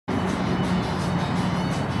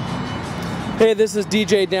Hey, this is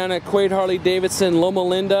DJ down at Quaid Harley-Davidson, Loma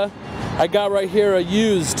Linda. I got right here a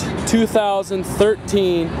used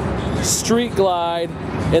 2013 Street Glide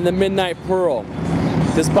in the Midnight Pearl.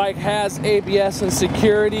 This bike has ABS and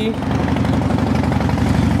security,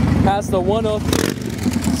 has the 103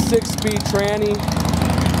 6-speed tranny,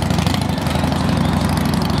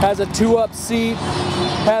 has a 2-up seat,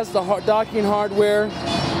 has the docking hardware,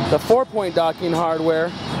 the 4-point docking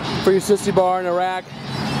hardware for your sissy bar and a rack,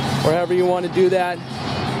 or however you want to do that.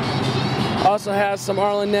 Also has some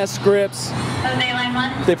Arlen Ness grips.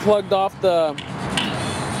 They plugged off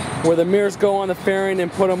where the mirrors go on the fairing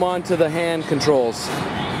and put them onto the hand controls.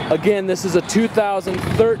 Again, this is a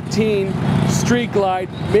 2013 Street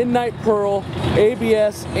Glide, Midnight Pearl,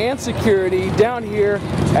 ABS and security down here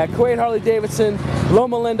at Quaid Harley-Davidson,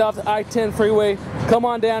 Loma Linda off the I-10 freeway. Come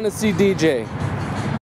on down and see DJ.